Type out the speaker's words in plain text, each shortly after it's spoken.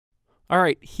All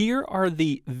right, here are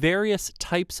the various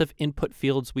types of input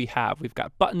fields we have. We've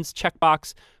got buttons,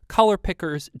 checkbox, color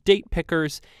pickers, date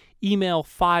pickers, email,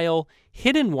 file,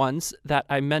 hidden ones that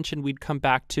I mentioned we'd come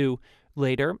back to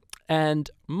later,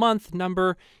 and month,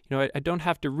 number. I don't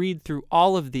have to read through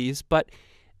all of these, but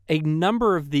a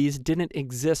number of these didn't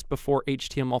exist before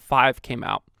HTML5 came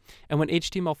out. And when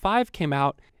HTML5 came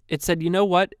out, it said, you know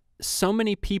what? So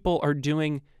many people are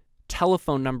doing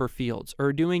telephone number fields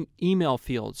or doing email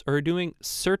fields or doing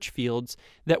search fields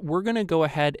that we're going to go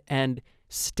ahead and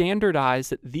standardize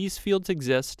that these fields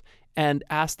exist and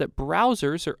ask that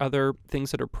browsers or other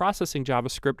things that are processing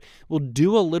JavaScript will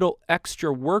do a little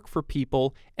extra work for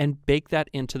people and bake that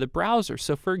into the browser.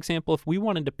 So for example, if we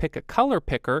wanted to pick a color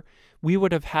picker, we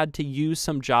would have had to use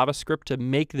some JavaScript to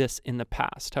make this in the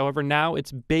past. However, now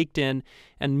it's baked in,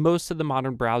 and most of the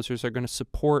modern browsers are going to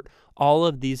support all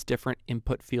of these different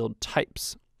input field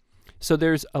types. So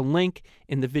there's a link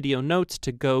in the video notes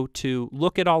to go to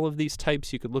look at all of these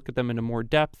types. You could look at them in more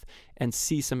depth and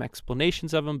see some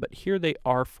explanations of them, but here they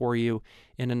are for you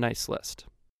in a nice list.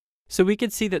 So we can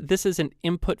see that this is an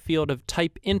input field of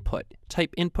type input.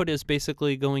 Type input is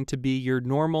basically going to be your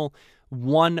normal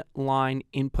one-line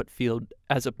input field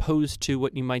as opposed to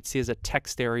what you might see as a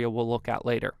text area we'll look at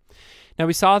later. Now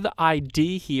we saw the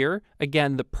ID here.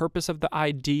 Again, the purpose of the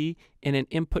ID in an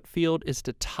input field is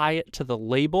to tie it to the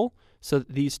label so that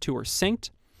these two are synced.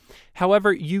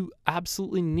 However, you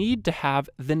absolutely need to have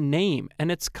the name,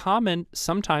 and it's common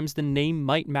sometimes the name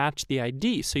might match the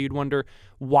ID. So you'd wonder,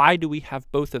 why do we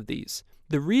have both of these?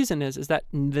 The reason is that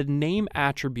the name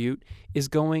attribute is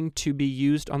going to be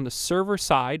used on the server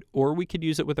side, or we could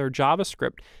use it with our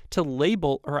JavaScript to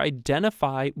label or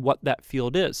identify what that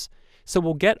field is. So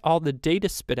we'll get all the data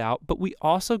spit out, but we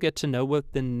also get to know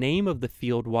what the name of the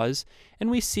field was, and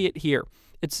we see it here.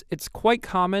 It's quite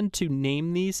common to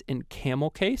name these in camel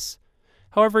case.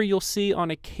 However, you'll see on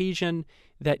occasion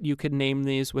that you could name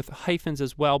these with hyphens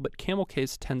as well, but camel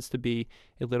case tends to be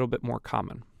a little bit more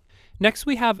common. Next,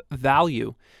 we have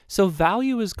value. So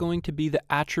value is going to be the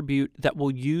attribute that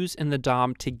we'll use in the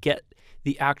DOM to get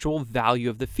the actual value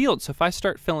of the field. So if I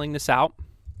start filling this out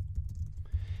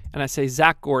and I say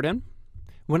Zach Gordon,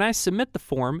 when I submit the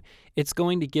form, it's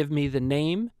going to give me the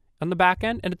name on the back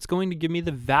end, and it's going to give me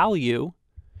the value.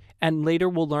 And later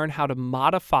we'll learn how to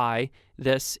modify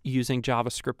this using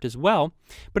JavaScript as well.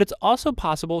 But it's also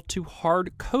possible to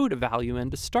hard code a value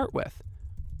in to start with.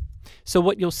 So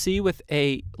what you'll see with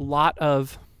a lot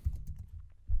of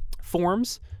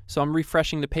forms, so I'm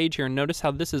refreshing the page here, and notice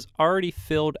how this is already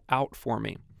filled out for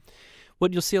me.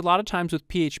 What you'll see a lot of times with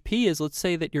PHP is, let's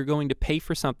say that you're going to pay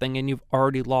for something and you've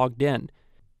already logged in.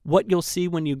 What you'll see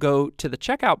when you go to the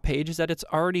checkout page is that it's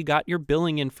already got your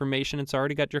billing information, it's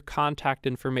already got your contact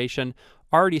information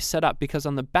already set up, because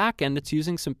on the back end it's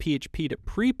using some PHP to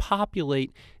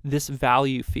pre-populate this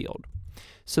value field.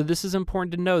 So this is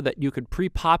important to know, that you could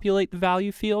pre-populate the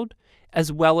value field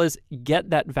as well as get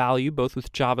that value both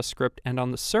with JavaScript and on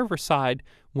the server side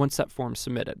once that form's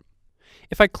submitted.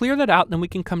 If I clear that out, then we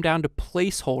can come down to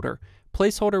placeholder.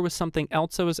 Placeholder was something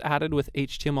else that was added with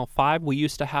HTML5. We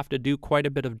used to have to do quite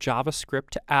a bit of JavaScript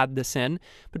to add this in,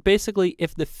 but basically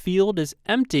if the field is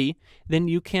empty, then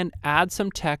you can add some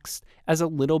text as a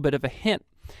little bit of a hint.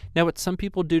 Now what some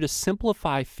people do to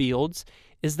simplify fields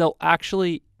is they'll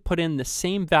actually put in the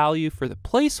same value for the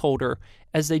placeholder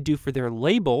as they do for their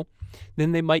label.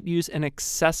 Then they might use an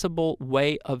accessible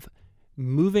way of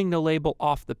moving the label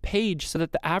off the page so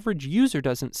that the average user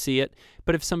doesn't see it,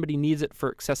 but if somebody needs it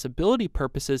for accessibility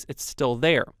purposes, it's still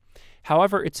there.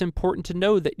 However, it's important to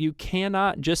know that you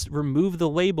cannot just remove the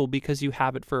label because you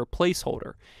have it for a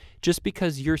placeholder. Just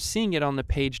because you're seeing it on the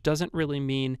page doesn't really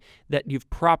mean that you've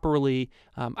properly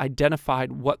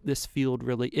identified what this field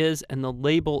really is, and the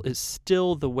label is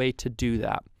still the way to do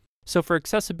that. So for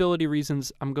accessibility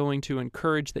reasons, I'm going to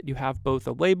encourage that you have both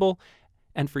a label,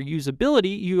 and for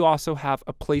usability, you also have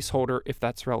a placeholder if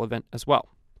that's relevant as well.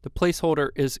 The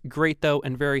placeholder is great though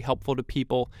and very helpful to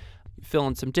people. You fill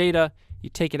in some data, you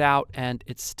take it out, and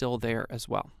it's still there as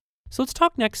well. So let's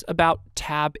talk next about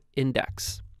tab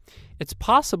index. It's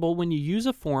possible when you use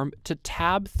a form to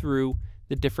tab through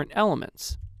the different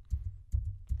elements.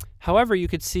 However, you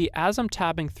could see as I'm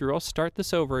tabbing through, I'll start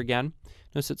this over again.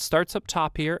 Notice it starts up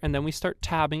top here, and then we start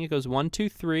tabbing. It goes 1, 2,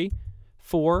 3,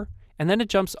 4, and then it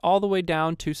jumps all the way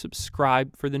down to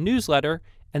subscribe for the newsletter,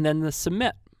 and then the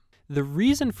submit. The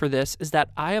reason for this is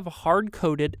that I have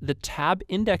hard-coded the tab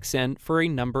index in for a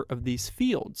number of these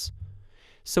fields.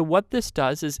 So what this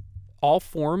does is all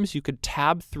forms you could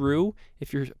tab through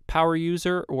if you're a power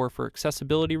user, or for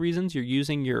accessibility reasons you're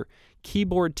using your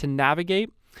keyboard to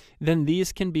navigate, then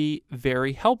these can be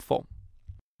very helpful.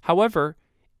 However,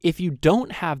 if you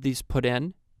don't have these put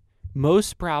in,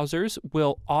 most browsers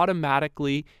will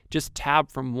automatically just tab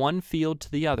from one field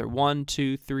to the other, 1,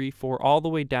 2, 3, 4, all the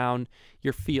way down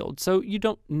your field. So you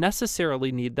don't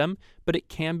necessarily need them, but it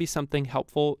can be something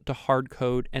helpful to hard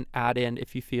code and add in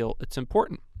if you feel it's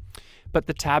important. But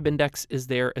the tab index is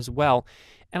there as well.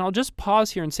 And I'll just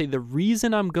pause here and say the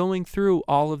reason I'm going through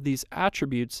all of these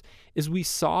attributes is we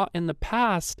saw in the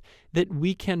past that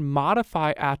we can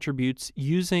modify attributes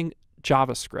using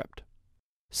JavaScript.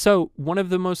 So one of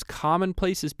the most common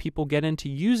places people get into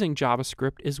using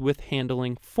JavaScript is with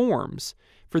handling forms.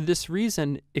 For this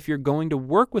reason, if you're going to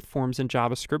work with forms in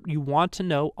JavaScript, you want to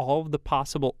know all of the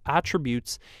possible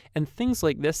attributes and things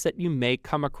like this that you may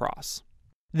come across.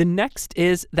 The next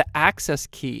is the access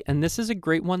key, and this is a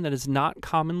great one that is not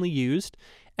commonly used,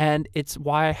 and it's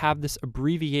why I have this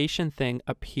abbreviation thing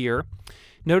up here.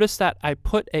 Notice that I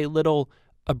put a little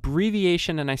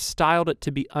abbreviation and I styled it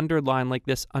to be underlined like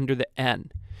this under the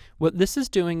N. What this is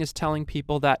doing is telling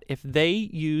people that if they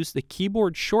use the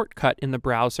keyboard shortcut in the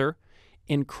browser,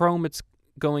 in Chrome it's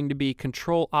going to be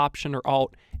Control Option or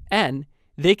Alt N,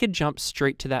 they could jump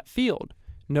straight to that field.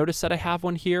 Notice that I have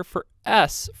one here for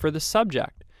S for the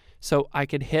subject. So I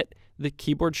could hit the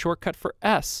keyboard shortcut for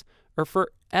S or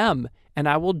for M, and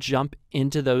I will jump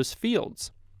into those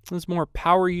fields. This is more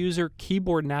power user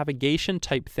keyboard navigation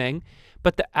type thing,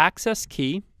 but the access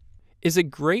key is a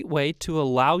great way to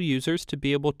allow users to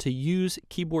be able to use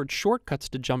keyboard shortcuts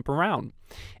to jump around.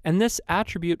 And this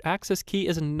attribute access key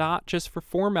is not just for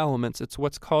form elements, it's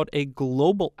what's called a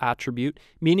global attribute,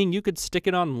 meaning you could stick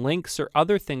it on links or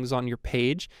other things on your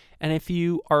page. And if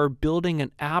you are building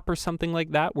an app or something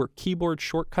like that where keyboard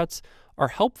shortcuts are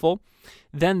helpful,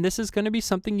 then this is going to be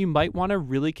something you might want to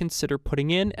really consider putting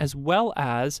in, as well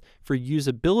as for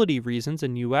usability reasons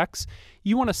in UX,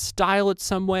 you want to style it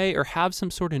some way or have some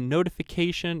sort of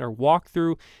notification or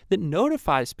walkthrough that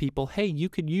notifies people, hey, you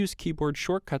could use keyboard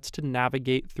shortcuts to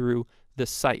navigate through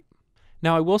this site.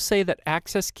 Now, I will say that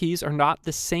access keys are not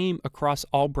the same across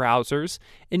all browsers,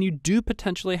 and you do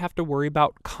potentially have to worry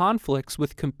about conflicts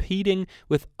with competing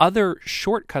with other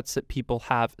shortcuts that people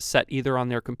have set either on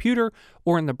their computer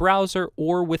or in the browser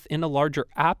or within a larger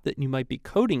app that you might be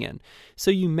coding in. So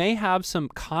you may have some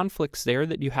conflicts there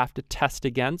that you have to test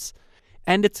against.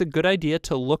 And it's a good idea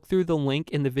to look through the link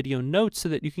in the video notes so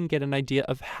that you can get an idea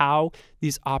of how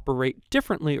these operate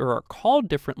differently or are called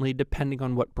differently depending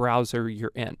on what browser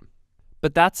you're in.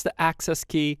 But that's the access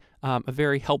key, a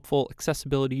very helpful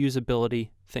accessibility, usability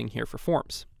thing here for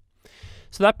forms.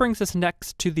 So that brings us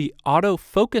next to the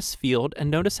autofocus field,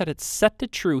 and notice that it's set to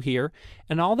true here.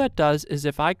 And all that does is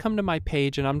if I come to my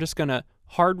page and I'm just going to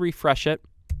hard refresh it,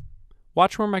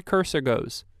 watch where my cursor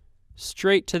goes.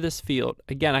 Straight to this field.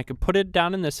 Again, I could put it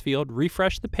down in this field,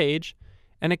 refresh the page,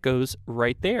 and it goes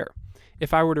right there.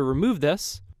 If I were to remove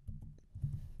this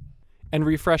and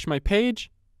refresh my page,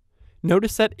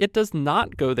 notice that it does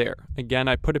not go there. Again,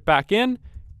 I put it back in,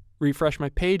 refresh my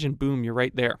page, and boom, you're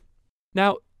right there.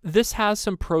 Now, this has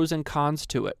some pros and cons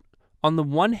to it. On the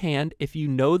one hand, if you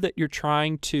know that you're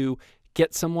trying to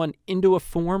get someone into a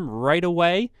form right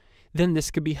away, then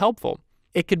this could be helpful.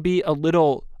 It could be a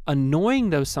little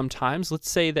annoying though sometimes. Let's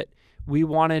say that we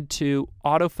wanted to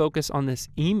autofocus on this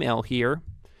email here.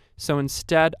 So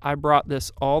instead, I brought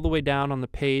this all the way down on the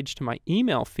page to my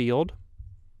email field.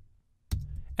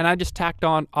 And I just tacked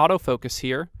on autofocus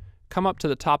here, come up to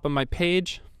the top of my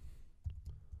page,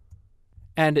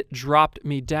 and it dropped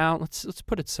me down. Let's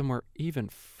put it somewhere even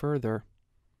further.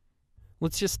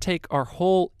 Let's just take our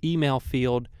whole email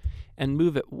field and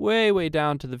move it way, way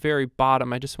down to the very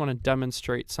bottom. I just want to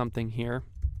demonstrate something here.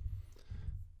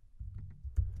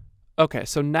 Okay,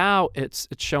 so now it's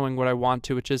showing what I want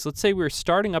to, which is, let's say we're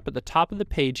starting up at the top of the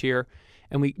page here,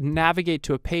 and we navigate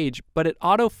to a page, but it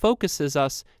autofocuses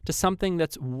us to something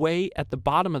that's way at the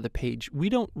bottom of the page. We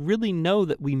don't really know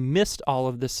that we missed all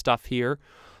of this stuff here.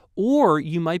 Or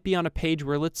you might be on a page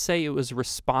where, let's say it was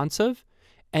responsive,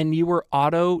 and you were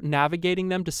auto-navigating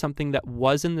them to something that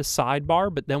was in the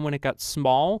sidebar, but then when it got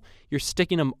small, you're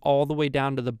sticking them all the way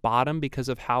down to the bottom because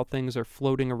of how things are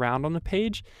floating around on the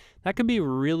page. That could be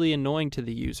really annoying to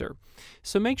the user.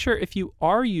 So make sure if you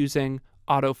are using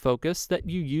autofocus that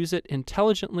you use it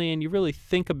intelligently and you really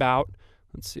think about,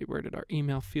 let's see, where did our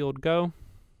email field go?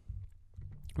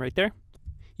 Right there.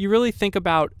 You really think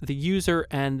about the user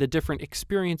and the different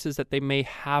experiences that they may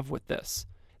have with this.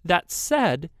 That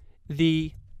said,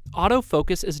 the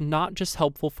autofocus is not just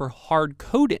helpful for hard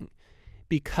coding,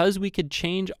 because we could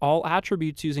change all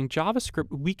attributes using JavaScript,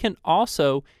 we can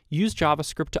also use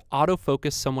JavaScript to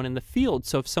autofocus someone in the field.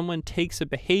 So if someone takes a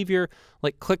behavior,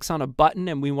 like clicks on a button,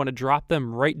 and we want to drop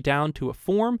them right down to a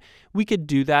form, we could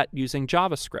do that using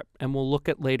JavaScript, and we'll look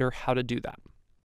at later how to do that.